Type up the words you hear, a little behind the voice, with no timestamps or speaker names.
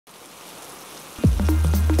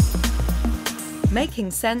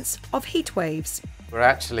Making sense of heat waves. We're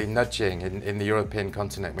actually nudging, in the European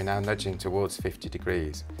continent, we're now nudging towards 50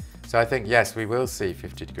 degrees. So I think, yes, we will see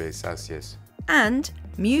 50 degrees Celsius. And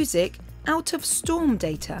music out of storm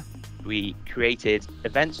data. We created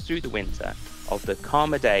events through the winter of the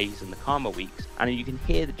calmer days and the calmer weeks, and you can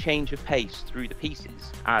hear the change of pace through the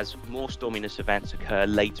pieces as more storminess events occur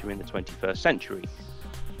later in the 21st century.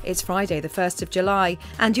 It's Friday the 1st of July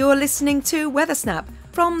and you're listening to Weather Snap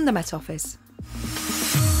from the Met Office.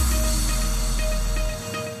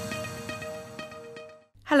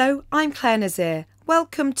 Hello, I'm Clare Nasir.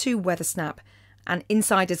 Welcome to Weather Snap, an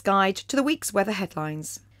insider's guide to the week's weather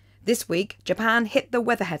headlines. This week, Japan hit the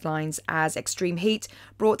weather headlines as extreme heat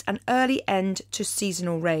brought an early end to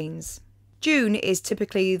seasonal rains. June is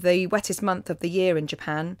typically the wettest month of the year in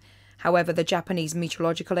Japan. However, the Japanese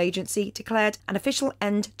Meteorological Agency declared an official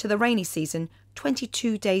end to the rainy season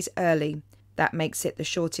 22 days early. That makes it the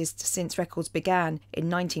shortest since records began in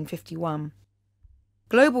 1951.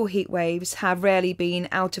 Global heat waves have rarely been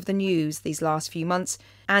out of the news these last few months,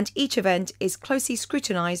 and each event is closely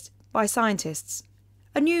scrutinised by scientists.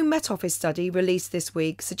 A new Met Office study released this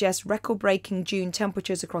week suggests record-breaking June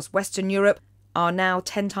temperatures across Western Europe are now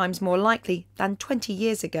 10 times more likely than 20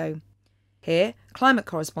 years ago. Here, climate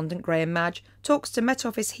correspondent Graham Madge talks to Met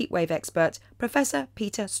Office heatwave expert Professor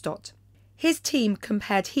Peter Stott. His team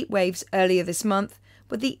compared heatwaves earlier this month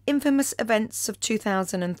with the infamous events of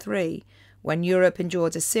 2003, when Europe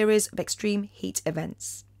endured a series of extreme heat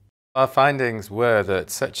events. Our findings were that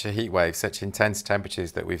such a heat wave, such intense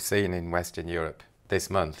temperatures that we've seen in Western Europe this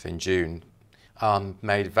month in June, are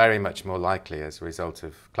made very much more likely as a result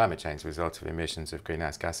of climate change, as a result of emissions of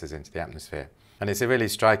greenhouse gases into the atmosphere. And it's a really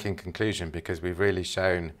striking conclusion because we've really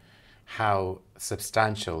shown how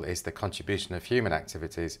substantial is the contribution of human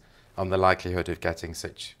activities on the likelihood of getting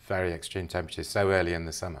such very extreme temperatures so early in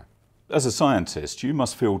the summer. As a scientist, you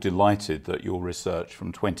must feel delighted that your research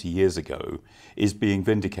from 20 years ago is being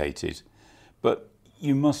vindicated, but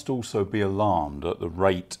you must also be alarmed at the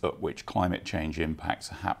rate at which climate change impacts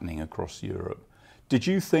are happening across Europe. Did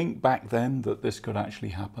you think back then that this could actually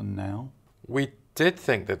happen now? We did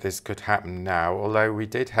think that this could happen now, although we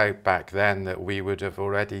did hope back then that we would have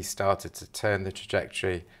already started to turn the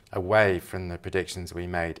trajectory away from the predictions we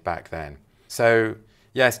made back then. So,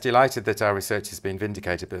 yes, delighted that our research has been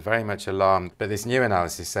vindicated, but very much alarmed. But this new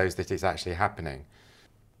analysis shows that it's actually happening.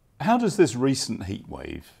 How does this recent heat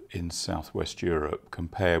wave in southwest Europe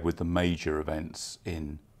compare with the major events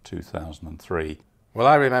in 2003? Well,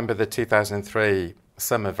 I remember the 2003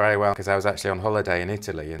 summer very well because I was actually on holiday in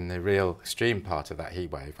Italy in the real extreme part of that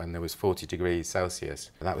heat wave when there was 40 degrees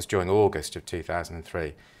Celsius. And that was during August of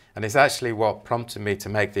 2003. And it's actually what prompted me to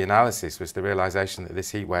make the analysis was the realisation that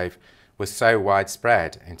this heat wave was so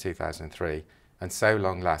widespread in 2003 and so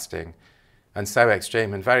long-lasting and so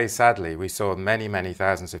extreme. And very sadly, we saw many, many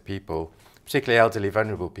thousands of people, particularly elderly,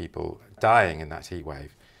 vulnerable people, dying in that heat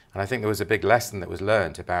wave. And I think there was a big lesson that was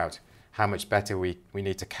learned about how much better we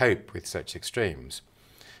need to cope with such extremes.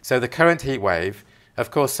 So the current heat wave,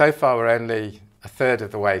 of course, so far we're only a third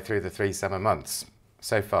of the way through the 3 summer months,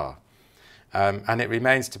 so far. And it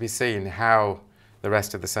remains to be seen how the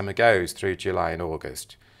rest of the summer goes through July and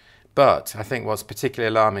August. But I think what's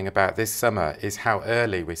particularly alarming about this summer is how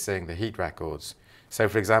early we're seeing the heat records. So,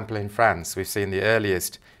 for example, in France, we've seen the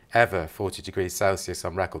earliest ever 40 degrees Celsius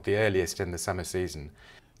on record, the earliest in the summer season.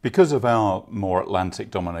 Because of our more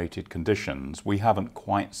Atlantic-dominated conditions, we haven't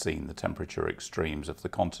quite seen the temperature extremes of the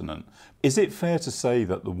continent. Is it fair to say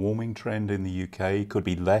that the warming trend in the UK could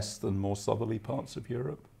be less than more southerly parts of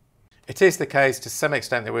Europe? It is the case to some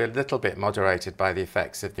extent that we're a little bit moderated by the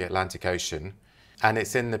effects of the Atlantic Ocean. And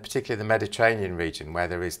it's in particularly the Mediterranean region where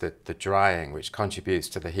there is the drying which contributes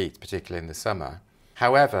to the heat, particularly in the summer.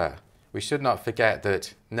 However, we should not forget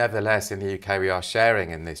that nevertheless in the UK we are sharing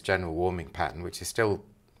in this general warming pattern, which is still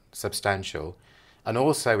substantial. And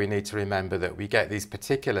also we need to remember that we get these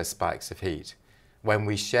particular spikes of heat when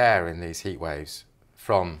we share in these heat waves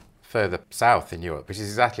from further south in Europe, which is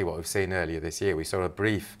exactly what we've seen earlier this year. We saw a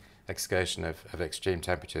brief excursion of extreme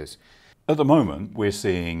temperatures. At the moment, we're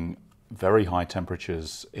seeing very high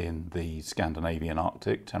temperatures in the Scandinavian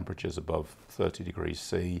Arctic, temperatures above 30 degrees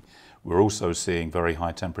C. We're also seeing very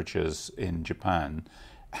high temperatures in Japan.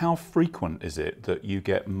 How frequent is it that you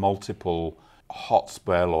get multiple hot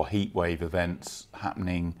spell or heat wave events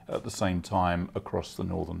happening at the same time across the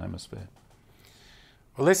Northern Hemisphere?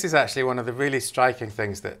 Well, this is actually one of the really striking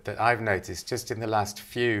things that I've noticed just in the last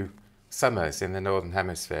few summers in the Northern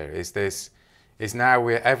Hemisphere is now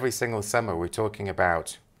every single summer we're talking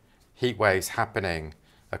about heat waves happening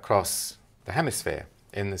across the hemisphere.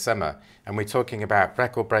 in the summer. And we're talking about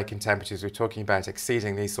record-breaking temperatures, we're talking about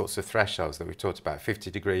exceeding these sorts of thresholds that we've talked about,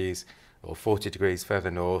 50 degrees or 40 degrees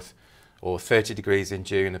further north, or 30 degrees in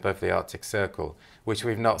June above the Arctic Circle, which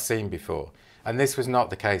we've not seen before. And this was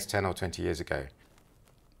not the case 10 or 20 years ago.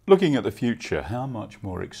 Looking at the future, how much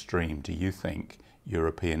more extreme do you think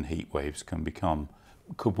European heat waves can become?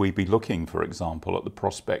 Could we be looking, for example, at the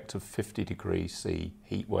prospect of 50 degrees C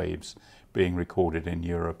heat waves being recorded in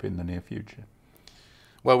Europe in the near future?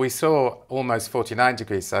 Well, we saw almost 49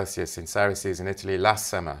 degrees Celsius in Ceres in Italy last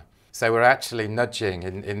summer. So we're actually nudging,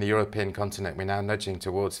 in the European continent, we're now nudging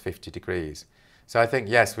towards 50 degrees. So I think,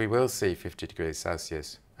 yes, we will see 50 degrees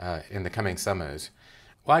Celsius in the coming summers.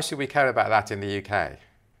 Why should we care about that in the UK?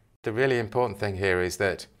 The really important thing here is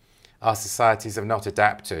that our societies have not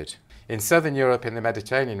adapted. In southern Europe, in the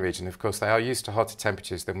Mediterranean region, of course, they are used to hotter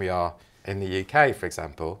temperatures than we are in the UK, for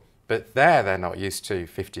example. But there, they're not used to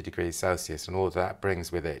 50 degrees Celsius and all that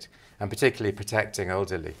brings with it, and particularly protecting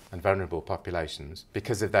elderly and vulnerable populations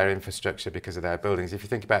because of their infrastructure, because of their buildings. If you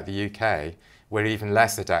think about the UK, we're even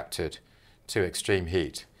less adapted to extreme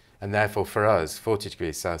heat. And therefore, for us, 40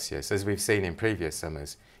 degrees Celsius, as we've seen in previous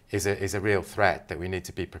summers, is a real threat that we need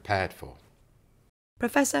to be prepared for.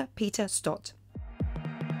 Professor Peter Stott.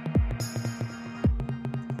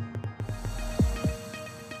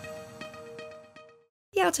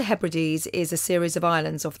 The Outer Hebrides is a series of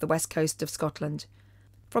islands off the west coast of Scotland.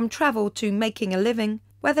 From travel to making a living,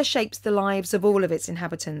 weather shapes the lives of all of its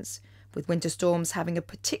inhabitants, with winter storms having a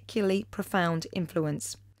particularly profound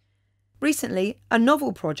influence. Recently, a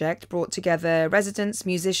novel project brought together residents,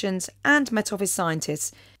 musicians and Met Office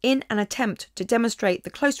scientists in an attempt to demonstrate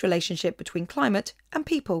the close relationship between climate and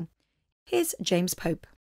people. Here's James Pope.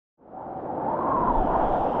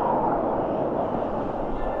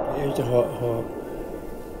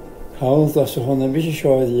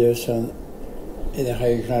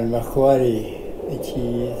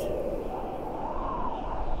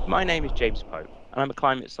 My name is James Pope, and I'm a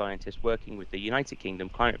climate scientist working with the United Kingdom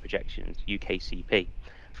Climate Projections, UKCP,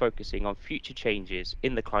 focusing on future changes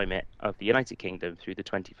in the climate of the United Kingdom through the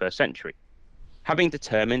 21st century. Having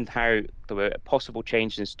determined how there were possible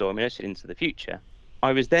changes in storminess into the future,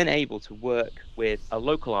 I was then able to work with a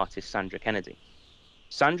local artist, Sandra Kennedy.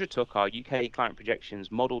 Sandra took our UK Climate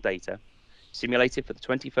Projections model data, simulated for the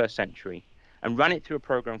 21st century, and ran it through a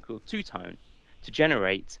program called Two Tone to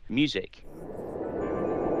generate music.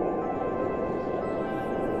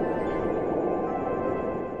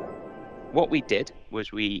 What we did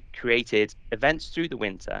was we created events through the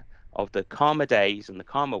winter of the calmer days and the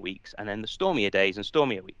calmer weeks, and then the stormier days and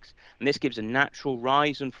stormier weeks. And this gives a natural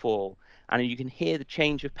rise and fall, and you can hear the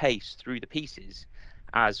change of pace through the pieces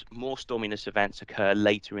as more storminess events occur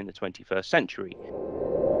later in the 21st century.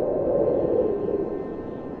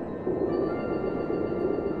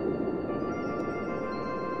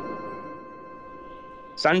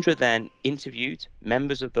 Sandra then interviewed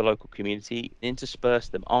members of the local community,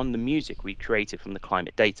 interspersed them on the music we created from the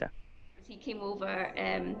climate data. He came over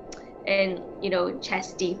in,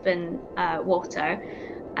 chest deep in water,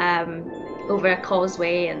 over a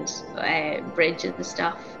causeway and bridge and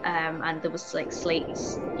stuff, and there was like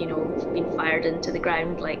slates, being fired into the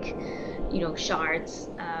ground, like, shards.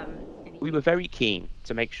 We were very keen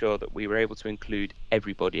to make sure that we were able to include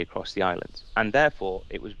everybody across the island, and therefore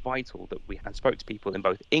it was vital that we spoke to people in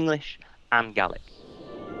both English and Gaelic.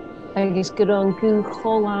 Agus gurón gú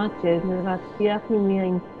choláide na bhat fiachni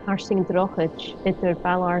mian harsing drochach idir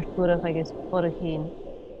ballar furach agus forachin.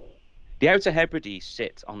 The Outer Hebrides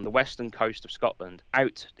sit on the western coast of Scotland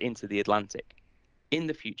out into the Atlantic. In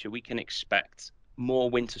the future, we can expect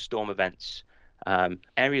more winter storm events.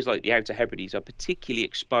 Areas like the Outer Hebrides are particularly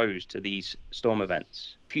exposed to these storm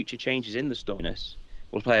events. Future changes in the storminess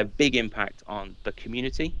will play a big impact on the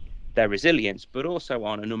community, their resilience, but also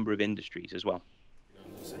on a number of industries as well.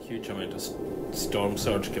 There's a huge amount of storm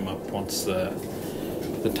surge came up once the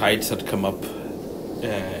tides had come up.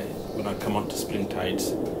 When I come onto spring tides,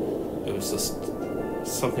 it was just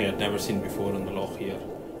something I'd never seen before in the loch here.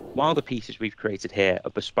 While the pieces we've created here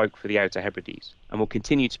are bespoke for the Outer Hebrides and will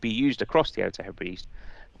continue to be used across the Outer Hebrides,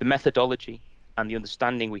 the methodology and the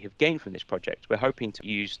understanding we have gained from this project we're hoping to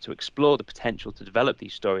use to explore the potential to develop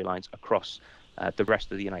these storylines across the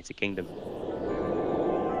rest of the United Kingdom.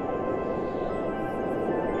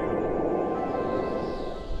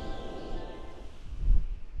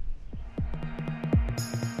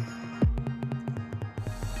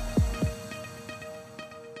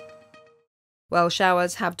 Well,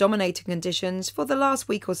 showers have dominated conditions for the last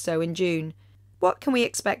week or so in June. What can we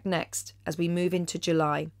expect next as we move into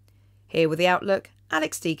July? Here with the outlook,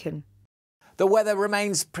 Alex Deacon. The weather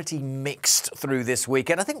remains pretty mixed through this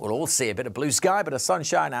weekend. I think we'll all see a bit of blue sky, bit of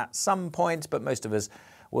sunshine at some point, but most of us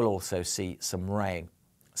will also see some rain.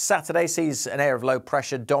 Saturday sees an air of low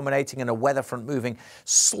pressure dominating and a weather front moving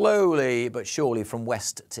slowly but surely from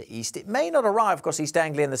west to east. It may not arrive across East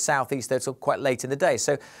Anglia in the southeast though till quite late in the day.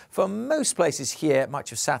 So for most places here,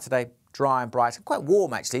 much of Saturday, dry and bright and quite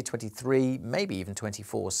warm actually, 23, maybe even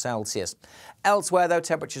 24 Celsius. Elsewhere though,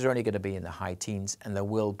 temperatures are only going to be in the high teens, and there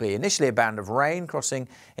will be initially a band of rain crossing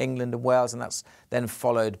England and Wales, and that's then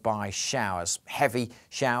followed by showers. Heavy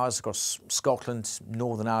showers across Scotland,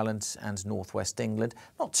 Northern Ireland and northwest England.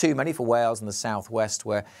 Not too many for Wales and the southwest,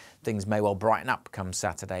 where things may well brighten up come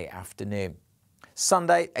Saturday afternoon.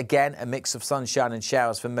 Sunday, again, a mix of sunshine and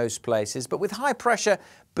showers for most places, but with high pressure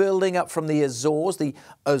building up from the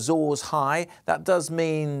Azores high. That does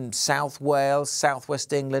mean South Wales,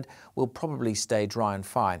 southwest England will probably stay dry and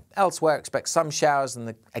fine. Elsewhere, expect some showers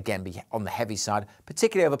and again be on the heavy side,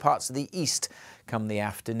 particularly over parts of the east come the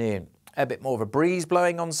afternoon. A bit more of a breeze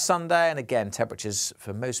blowing on Sunday, and again, temperatures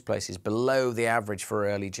for most places below the average for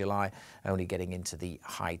early July, only getting into the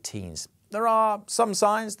high teens. There are some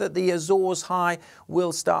signs that the Azores high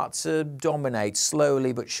will start to dominate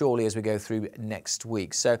slowly but surely as we go through next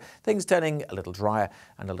week. So things turning a little drier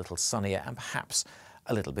and a little sunnier and perhaps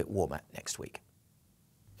a little bit warmer next week.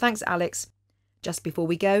 Thanks, Alex. Just before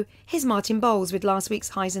we go, here's Martin Bowles with last week's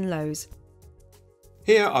highs and lows.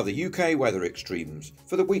 Here are the UK weather extremes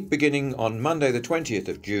for the week beginning on Monday the 20th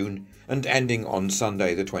of June and ending on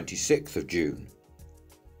Sunday the 26th of June.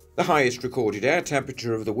 The highest recorded air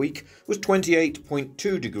temperature of the week was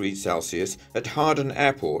 28.2 degrees Celsius at Harden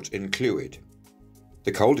Airport in Clwyd.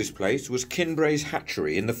 The coldest place was Kinbray's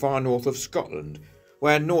Hatchery in the far north of Scotland,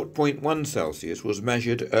 where 0.1 Celsius was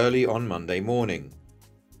measured early on Monday morning.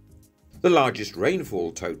 The largest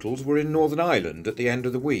rainfall totals were in Northern Ireland at the end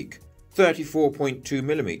of the week. 34.2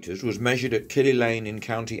 millimetres was measured at Killylane in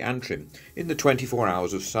County Antrim in the 24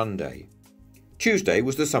 hours of Sunday. Tuesday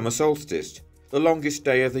was the summer solstice, the longest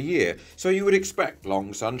day of the year, so you would expect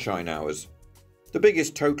long sunshine hours. The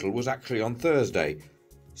biggest total was actually on Thursday.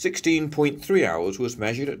 16.3 hours was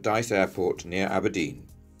measured at Dyce Airport near Aberdeen.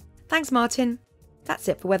 Thanks, Martin. That's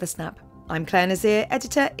it for Weather Snap. I'm Clare Nasir,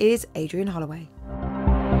 editor is Adrian Holloway.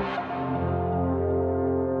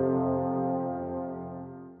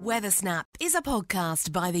 Weather Snap is a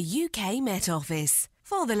podcast by the UK Met Office.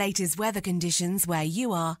 For the latest weather conditions where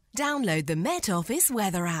you are, download the Met Office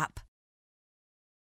weather app.